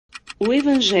O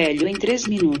Evangelho em 3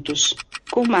 minutos,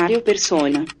 com Mário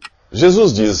Persona.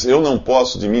 Jesus diz, eu não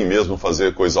posso de mim mesmo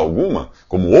fazer coisa alguma,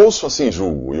 como ouço assim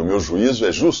julgo, e o meu juízo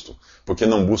é justo, porque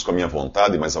não busco a minha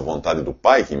vontade, mas a vontade do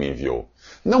Pai que me enviou.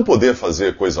 Não poder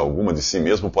fazer coisa alguma de si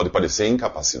mesmo pode parecer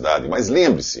incapacidade, mas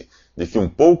lembre-se de que um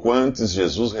pouco antes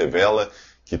Jesus revela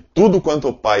que tudo quanto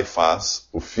o Pai faz,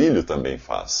 o Filho também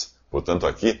faz. Portanto,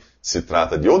 aqui se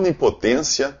trata de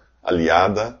onipotência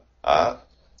aliada à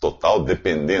total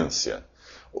dependência.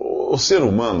 O ser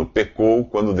humano pecou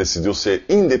quando decidiu ser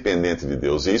independente de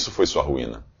Deus, e isso foi sua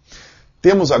ruína.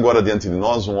 Temos agora diante de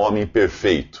nós um homem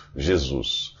perfeito,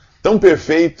 Jesus. Tão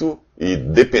perfeito e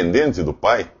dependente do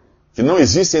Pai, que não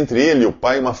existe entre ele e o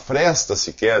Pai uma fresta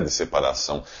sequer de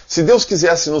separação. Se Deus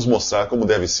quisesse nos mostrar como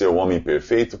deve ser o homem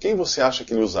perfeito, quem você acha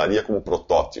que ele usaria como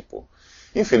protótipo?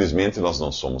 Infelizmente, nós não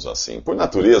somos assim. Por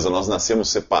natureza, nós nascemos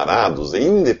separados e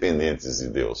independentes de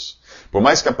Deus. Por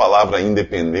mais que a palavra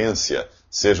independência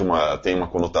tenha uma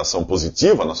conotação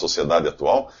positiva na sociedade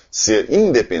atual, ser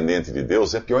independente de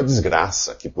Deus é a pior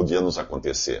desgraça que podia nos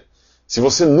acontecer. Se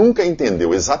você nunca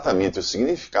entendeu exatamente o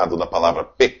significado da palavra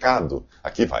pecado,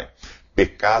 aqui vai.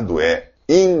 Pecado é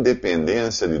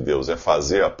independência de Deus, é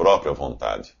fazer a própria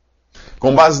vontade.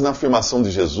 Com base na afirmação de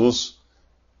Jesus,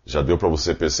 já deu para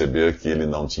você perceber que ele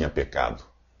não tinha pecado.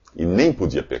 E nem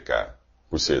podia pecar,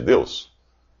 por ser Deus.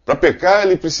 Para pecar,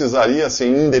 ele precisaria ser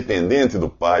independente do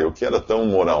Pai, o que era tão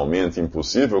moralmente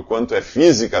impossível quanto é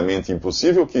fisicamente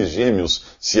impossível que gêmeos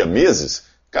siameses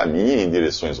caminhem em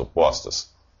direções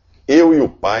opostas. Eu e o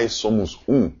Pai somos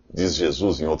um, diz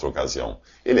Jesus em outra ocasião.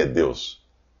 Ele é Deus.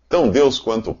 Tão Deus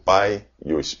quanto o Pai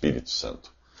e o Espírito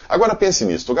Santo. Agora pense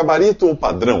nisto, o gabarito ou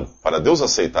padrão para Deus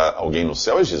aceitar alguém no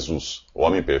céu é Jesus, o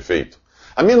homem perfeito.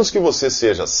 A menos que você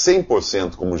seja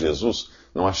 100% como Jesus,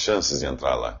 não há chances de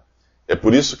entrar lá. É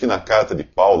por isso que na carta de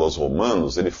Paulo aos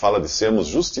Romanos, ele fala de sermos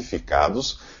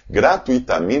justificados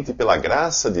gratuitamente pela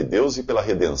graça de Deus e pela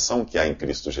redenção que há em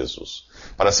Cristo Jesus.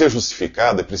 Para ser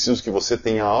justificado, é preciso que você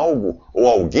tenha algo ou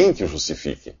alguém que o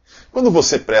justifique. Quando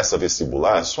você presta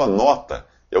vestibular, sua nota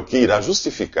é o que irá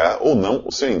justificar ou não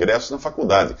o seu ingresso na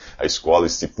faculdade. A escola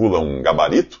estipula um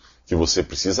gabarito que você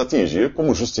precisa atingir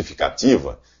como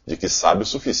justificativa de que sabe o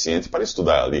suficiente para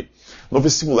estudar ali. No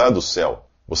vestibular do céu,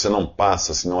 você não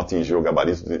passa se não atingir o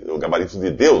gabarito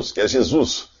de Deus, que é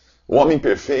Jesus, o homem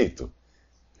perfeito.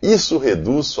 Isso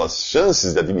reduz suas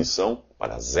chances de admissão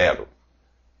para 0.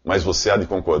 Mas você há de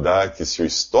concordar que se o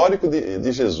histórico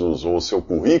de Jesus ou o seu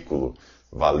currículo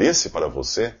valesse para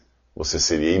você, você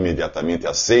seria imediatamente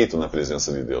aceito na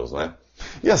presença de Deus, não é?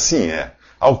 E assim é.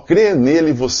 Ao crer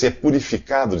nele, você é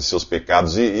purificado de seus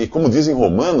pecados e, como dizem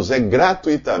Romanos, é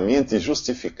gratuitamente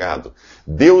justificado.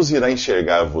 Deus irá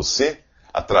enxergar você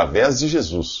através de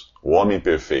Jesus, o homem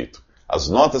perfeito. As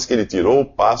notas que ele tirou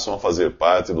passam a fazer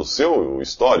parte do seu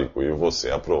histórico e você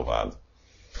é aprovado.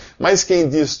 Mas quem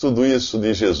diz tudo isso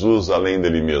de Jesus além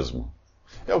dele mesmo?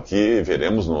 É o que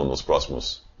veremos nos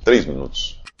próximos 3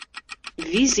 minutos.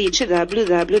 Visite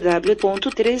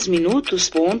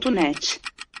www.3minutos.net.